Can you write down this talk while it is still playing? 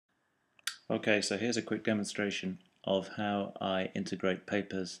Okay, so here's a quick demonstration of how I integrate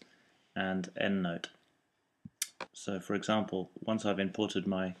Papers and Endnote. So for example, once I've imported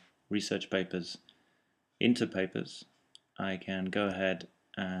my research papers into Papers, I can go ahead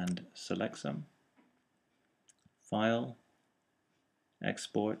and select some, File,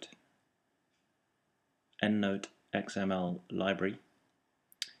 Export, Endnote XML library,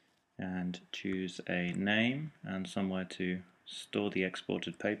 and choose a name and somewhere to store the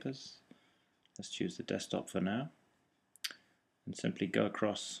exported papers. Let's choose the desktop for now, and simply go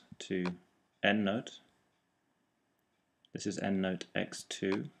across to Endnote. This is Endnote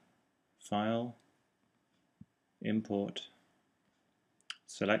X2, File, Import,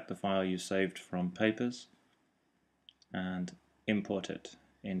 select the file you saved from Papers and import it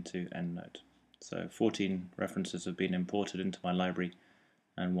into Endnote. So 14 references have been imported into my library,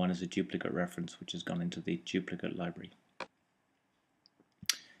 and one is a duplicate reference which has gone into the duplicate library.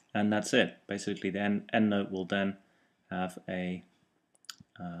 And that's it. Basically the Endnote will then have a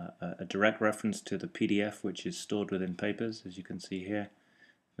direct reference to the PDF which is stored within Papers. As you can see here,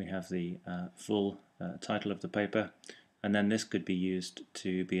 we have the full title of the paper, and then this could be used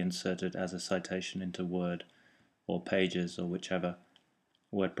to be inserted as a citation into Word or Pages or whichever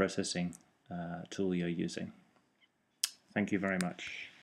word processing tool you're using. Thank you very much.